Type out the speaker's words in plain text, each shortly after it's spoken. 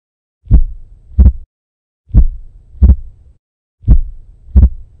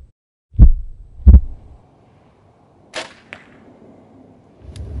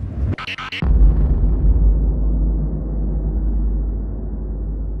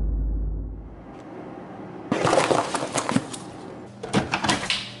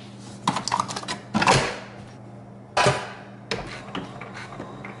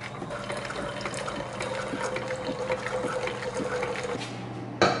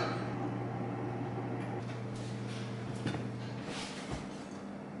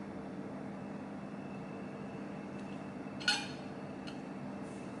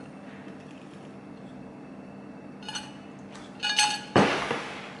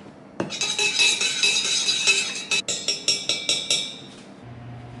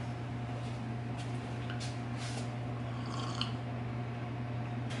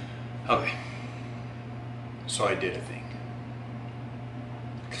So I did a thing.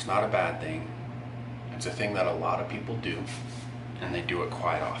 It's not a bad thing. It's a thing that a lot of people do, and they do it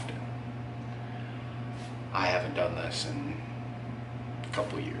quite often. I haven't done this in a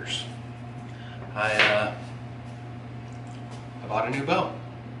couple of years. I bought a new bow.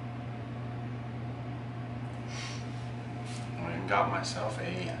 I got myself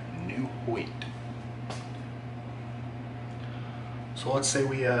a new Hoyt. So let's say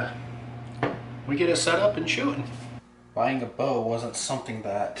we get it set up and shooting. Buying a bow wasn't something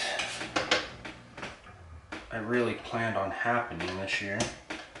that I really planned on happening this year.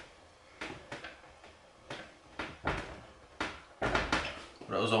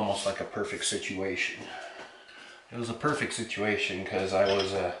 But it was almost like a perfect situation. It was a perfect situation because I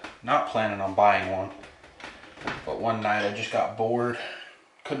was not planning on buying one. But one night I just got bored,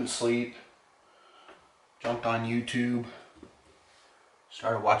 couldn't sleep, jumped on YouTube,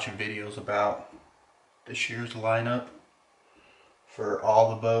 started watching videos about this year's lineup for all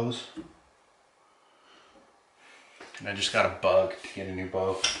the bows. And I just got a bug to get a new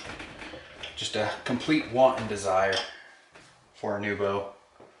bow. Just a complete want and desire for a new bow.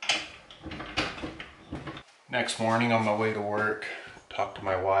 Next morning on my way to work, talked to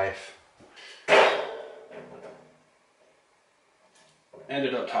my wife.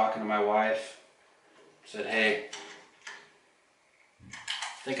 Ended up talking to my wife. Said, hey,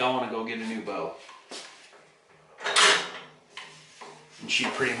 I think I want to go get a new bow. And she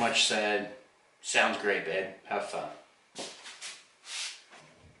pretty much said, sounds great, babe. Have fun.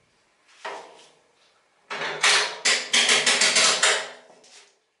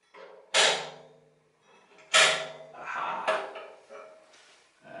 Aha.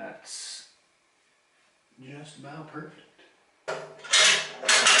 That's just about perfect.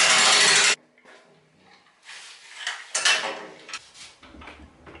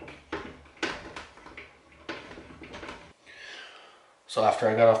 So after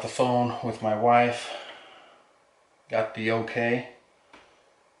I got off the phone with my wife, got the okay,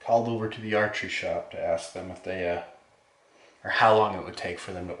 called over to the archery shop to ask them if they, or how long it would take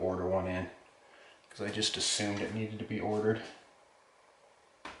for them to order one in. Because I just assumed it needed to be ordered.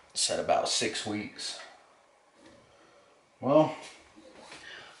 It said about 6 weeks. Well,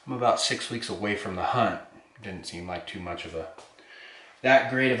 I'm about 6 weeks away from the hunt. Didn't seem like too much of that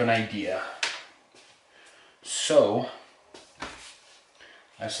great of an idea. So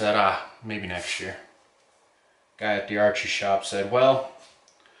I said, maybe next year. Guy at the archery shop said, well,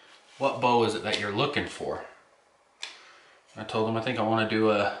 what bow is it that you're looking for? I told him I think I want to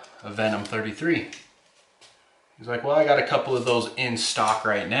do a Ventum 33. He's like, well, I got a couple of those in stock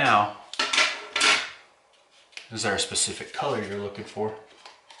right now. Is there a specific color you're looking for?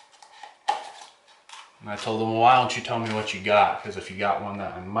 And I told him, well, why don't you tell me what you got? Because if you got one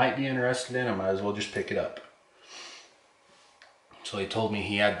that I might be interested in, I might as well just pick it up. So he told me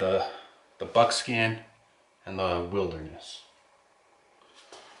he had the buckskin and the wilderness.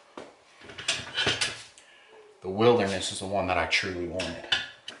 The wilderness is the one that I truly wanted.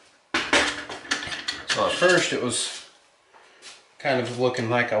 So at first it was kind of looking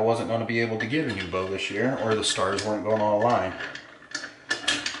like I wasn't going to be able to get a new bow this year, or the stars weren't going to align.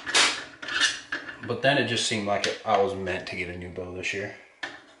 But then it just seemed like I was meant to get a new bow this year,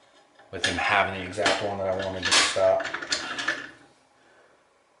 with him having the exact one that I wanted to stop.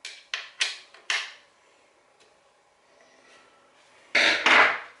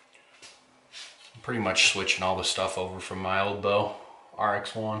 I'm pretty much switching all the stuff over from my old bow,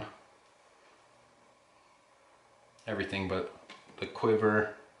 RX1. Everything but the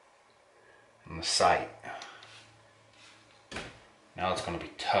quiver and the sight. Now it's going to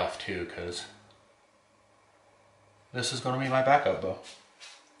be tough too, because this is going to be my backup bow.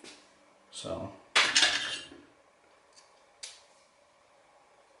 So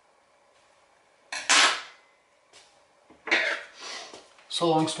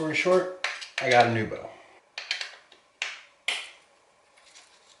long story short, I got a new bow.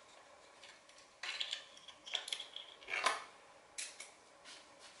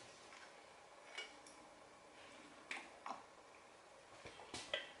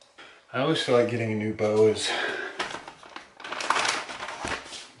 I always feel like getting a new bow is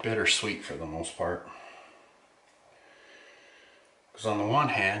bittersweet for the most part. Because on the one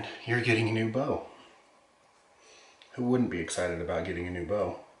hand, you're getting a new bow. Who wouldn't be excited about getting a new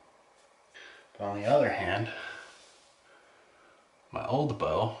bow? But on the other hand, my old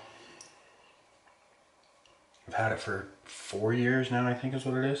bow, I've had it for 4 years now, I think is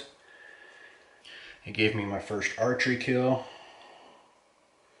what it is. It gave me my first archery kill.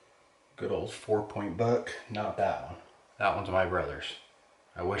 Good old 4-point buck. Not that one. That one's my brother's.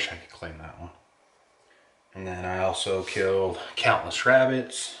 I wish I could claim that one. And then I also killed countless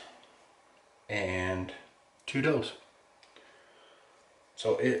rabbits and 2 does.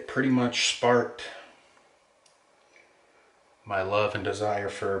 So it pretty much sparked my love and desire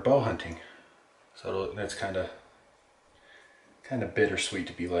for bow hunting. So that's kind of bittersweet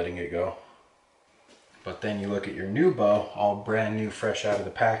to be letting it go. But then you look at your new bow, all brand new, fresh out of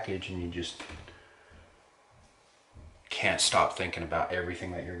the package, and you just can't stop thinking about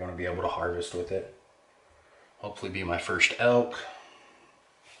everything that you're going to be able to harvest with it. Hopefully be my first elk.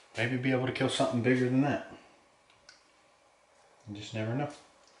 Maybe be able to kill something bigger than that. You just never know.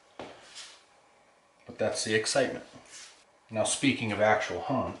 But that's the excitement. Now, speaking of actual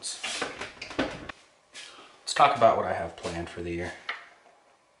hunts, let's talk about what I have planned for the year.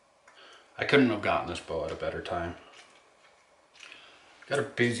 I couldn't have gotten this bow at a better time. Got a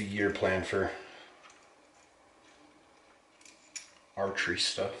busy year planned for archery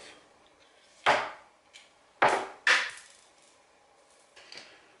stuff.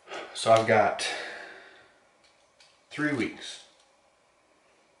 So I've got 3 weeks.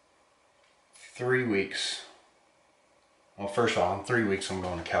 3 weeks. Well, first of all, in 3 weeks I'm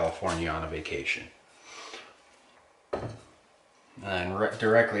going to California on a vacation. And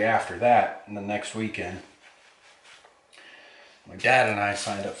directly after that, the next weekend, my dad and I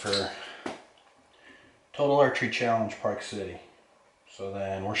signed up for Total Archery Challenge Park City. So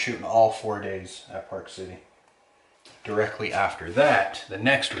then we're shooting all 4 days at Park City. Directly after that, the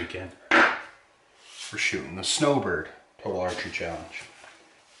next weekend, we're shooting the Snowbird Total Archery Challenge.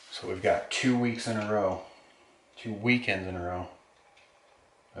 So we've got 2 weeks in a row, 2 weekends in a row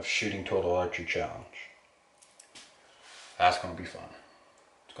of shooting Total Archery Challenge. That's going to be fun.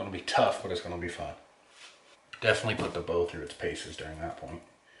 It's going to be tough, but it's going to be fun. Definitely put the bow through its paces during that point.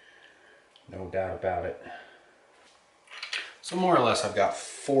 No doubt about it. So more or less I've got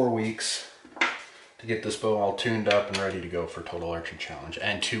 4 weeks to get this bow all tuned up and ready to go for Total Archery Challenge,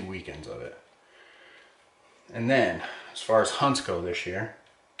 and 2 weekends of it. And then, as far as hunts go this year,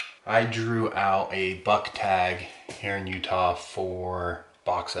 I drew out a buck tag here in Utah for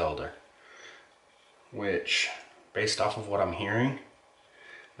box elder, which, based off of what I'm hearing,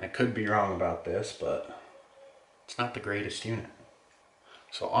 I could be wrong about this, but it's not the greatest unit.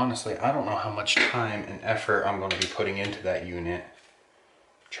 So honestly, I don't know how much time and effort I'm going to be putting into that unit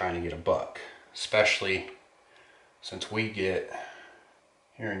trying to get a buck, especially since we get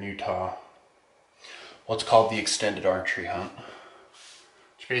here in Utah what's called the extended archery hunt,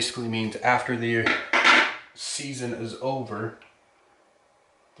 which basically means after the season is over,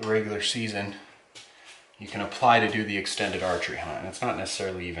 the regular season, you can apply to do the extended archery hunt. And it's not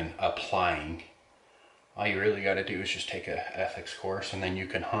necessarily even applying. All you really got to do is just take an ethics course, and then you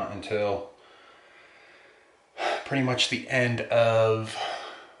can hunt until pretty much the end of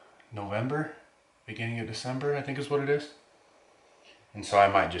November, beginning of December, I think is what it is. And so I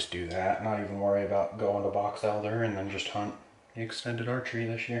might just do that, not even worry about going to box elder, and then just hunt the extended archery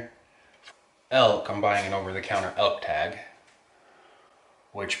this year. Elk, I'm buying an over-the-counter elk tag,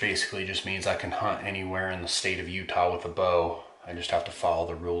 which basically just means I can hunt anywhere in the state of Utah with a bow. I just have to follow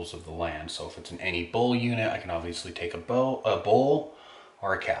the rules of the land. So if it's an any bull unit, I can obviously take a bull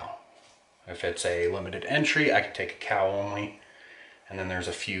or a cow. If it's a limited entry, I can take a cow only. And then there's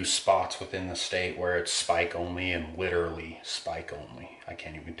a few spots within the state where it's spike only, and literally spike only. I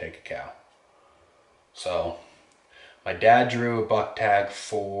can't even take a cow. So my dad drew a buck tag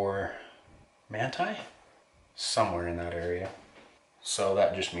for Manti, somewhere in that area. So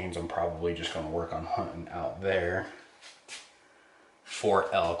that just means I'm probably just going to work on hunting out there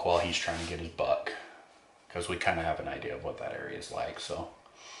for elk while he's trying to get his buck, because we kind of have an idea of what that area is like. So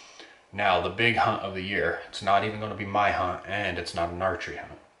now the big hunt of the year, it's not even going to be my hunt, and it's not an archery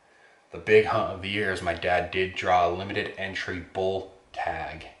hunt. The big hunt of the year is my dad did draw a limited entry bull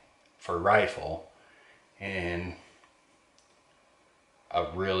tag for rifle in a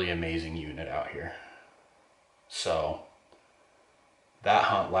really amazing unit out here. So that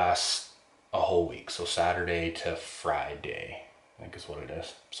hunt lasts a whole week, so Saturday to Friday, I think is what it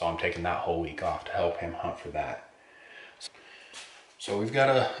is. So I'm taking that whole week off to help him hunt for that. So we've got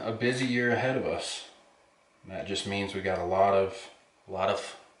a busy year ahead of us. And that just means we got a lot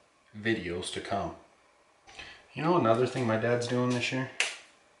of videos to come. You know, another thing my dad's doing this year?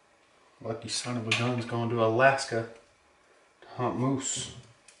 Lucky son of a gun's going to Alaska to hunt moose.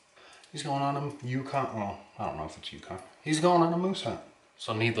 He's going on a Yukon, well, I don't know if it's Yukon. He's going on a moose hunt.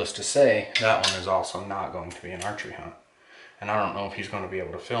 So needless to say, that one is also not going to be an archery hunt. And I don't know if he's going to be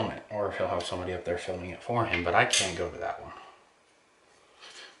able to film it, or if he'll have somebody up there filming it for him, but I can't go to that one.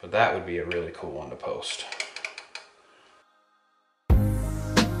 But that would be a really cool one to post.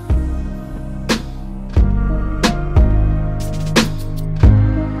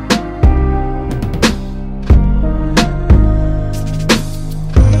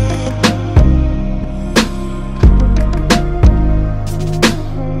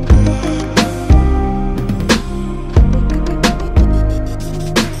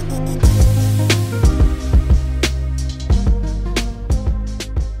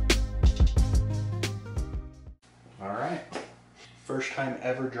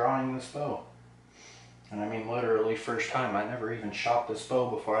 drawing this bow. And I mean literally first time. I never even shot this bow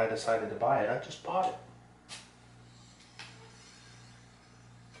before I decided to buy it. I just bought it.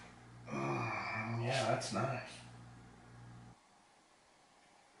 Yeah, that's nice.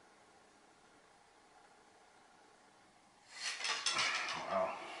 Wow.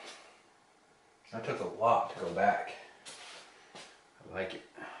 That took a lot to go back. I like it.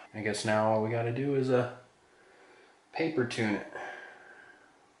 I guess now all we gotta do is paper tune it.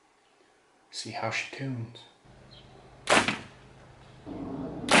 See how she tunes. Can't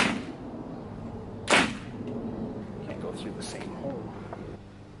go through the same hole.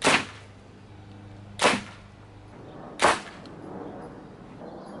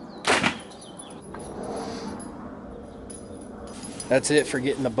 That's it for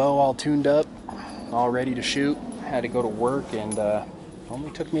getting the bow all tuned up, all ready to shoot. Had to go to work and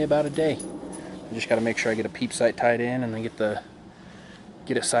only took me about a day. I just got to make sure I get a peep sight tied in and then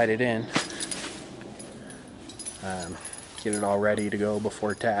get it sighted in. Get it all ready to go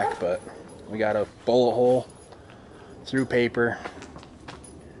before tack, but we got a bullet hole through paper.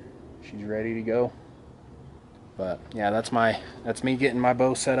 She's ready to go. But yeah, that's me getting my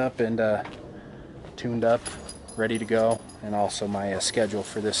bow set up and tuned up, ready to go, and also my schedule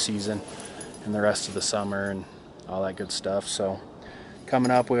for this season and the rest of the summer and all that good stuff. So coming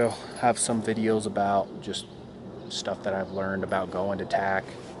up, we'll have some videos about just stuff that I've learned about going to tack.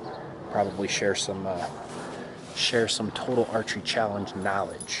 Probably share some total archery challenge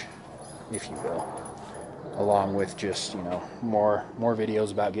knowledge, if you will, along with just, you know, more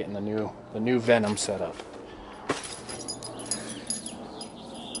videos about getting the new Ventum set up,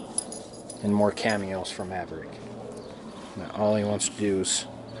 and more cameos from Maverick. Now all he wants to do is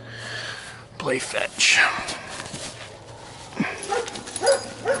play fetch.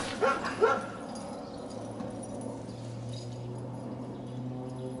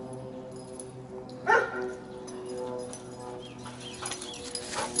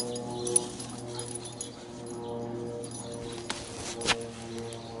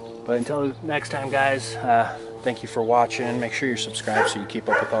 But until next time, guys, thank you for watching. Make sure you're subscribed so you keep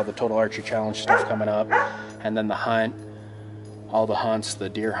up with all the Total Archery Challenge stuff coming up. And then the hunt, all the hunts, the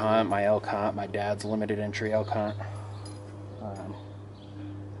deer hunt, my elk hunt, my dad's limited entry elk hunt.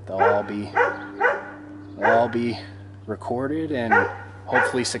 They'll all be recorded and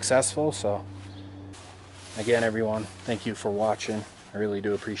hopefully successful. So again, everyone, thank you for watching. I really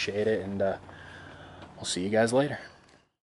do appreciate it, and we'll see you guys later.